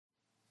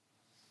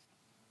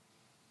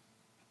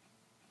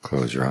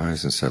Close your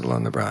eyes and settle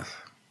on the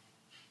breath.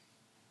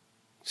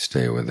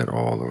 Stay with it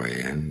all the way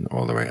in,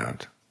 all the way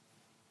out.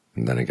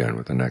 And then again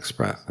with the next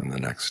breath and the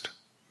next.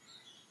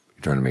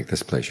 You're trying to make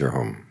this place your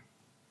home.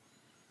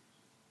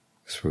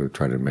 So we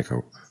try to make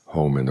a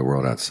home in the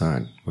world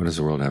outside. What does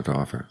the world have to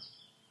offer?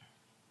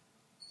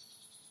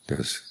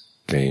 There's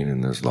gain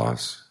and there's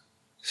loss,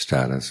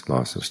 status,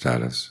 loss of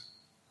status,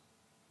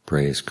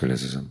 praise,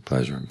 criticism,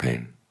 pleasure, and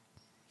pain.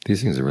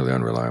 These things are really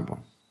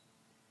unreliable.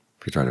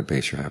 If you try to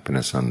base your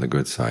happiness on the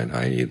good side,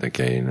 i.e. the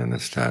gain and the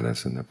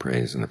status and the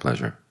praise and the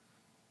pleasure,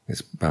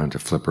 it's bound to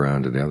flip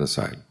around to the other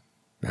side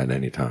at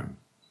any time.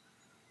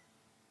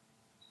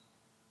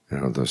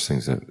 And all those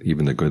things, that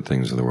even the good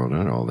things of the world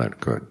are not all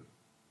that good.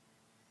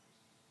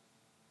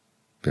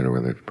 They don't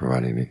really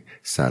provide any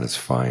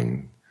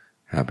satisfying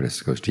happiness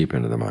that goes deep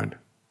into the mind.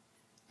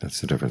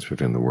 That's the difference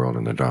between the world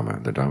and the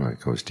Dhamma. The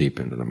Dhamma goes deep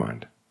into the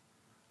mind.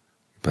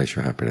 You place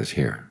your happiness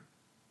here.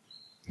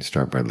 You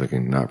start by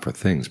looking not for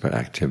things, but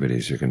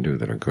activities you can do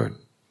that are good,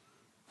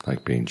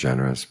 like being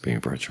generous, being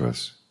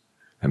virtuous,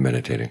 and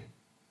meditating.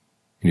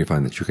 And you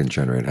find that you can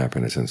generate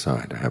happiness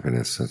inside, a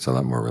happiness that's a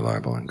lot more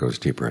reliable and goes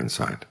deeper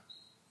inside.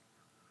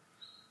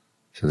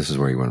 So this is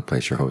where you want to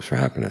place your hopes for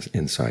happiness,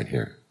 inside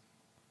here.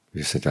 If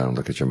you sit down and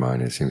look at your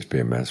mind and it seems to be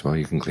a mess, well,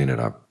 you can clean it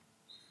up.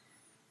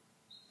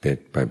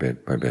 Bit by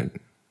bit by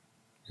bit.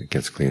 It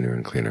gets cleaner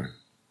and cleaner.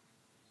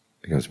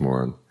 It becomes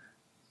more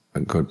a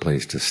good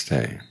place to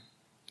stay.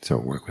 So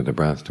work with the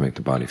breath to make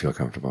the body feel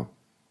comfortable.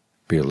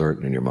 Be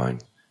alert in your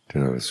mind to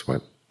notice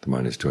what the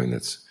mind is doing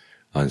that's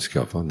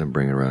unskillful, and then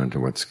bring it around to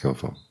what's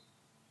skillful.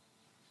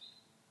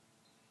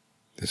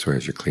 This way,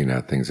 as you clean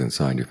out things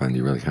inside, you find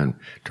you really can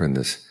turn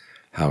this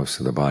house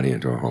of the body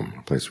into a home,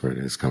 a place where it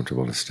is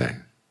comfortable to stay.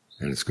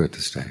 And it's good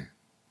to stay.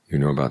 You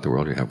know about the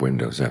world, you have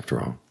windows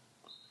after all.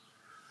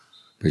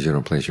 Because you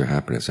don't place your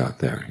happiness out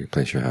there, you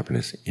place your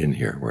happiness in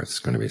here where it's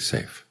going to be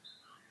safe.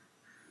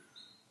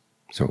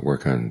 So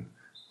work on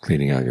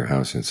cleaning out your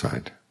house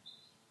inside.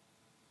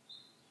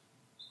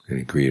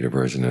 Any greed,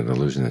 aversion, and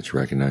illusion that you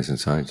recognize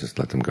inside, just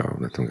let them go,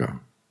 let them go.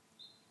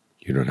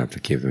 You don't have to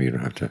keep them, you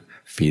don't have to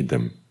feed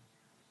them.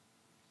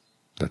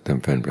 Let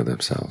them fend for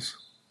themselves.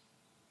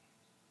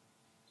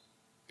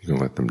 You can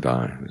let them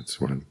die.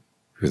 That's one of the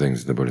few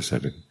things the Buddha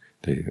said.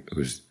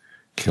 Who's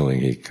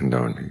killing, he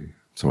condoned.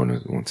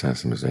 Someone once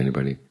asked him, is there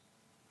anybody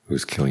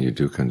who's killing you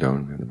do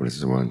condone? And the Buddha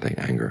says, one thing,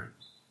 anger.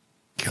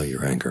 Kill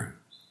your anger.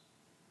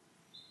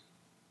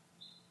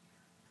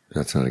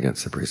 That's not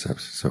against the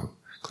precepts, so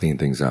clean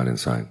things out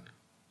inside.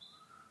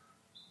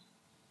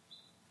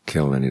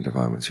 Kill any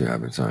defilements you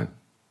have inside,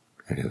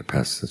 any of the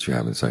pests that you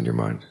have inside your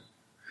mind.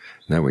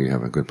 And that way you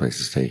have a good place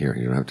to stay here.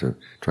 You don't have to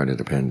try to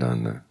depend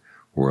on the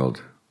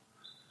world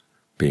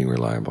being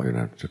reliable. You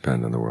don't have to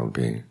depend on the world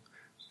being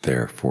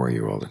there for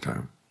you all the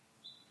time.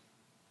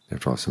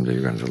 After all, someday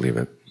you're going to leave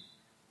it.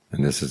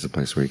 And this is a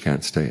place where you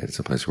can't stay. It's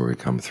a place where we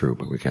come through,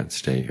 but we can't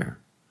stay here.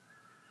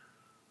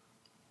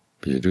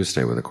 But you do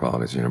stay with the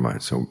qualities in your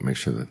mind, so make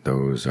sure that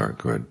those are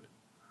good.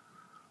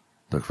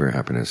 Look for your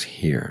happiness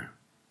here.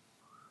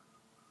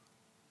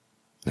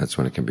 That's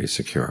when it can be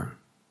secure.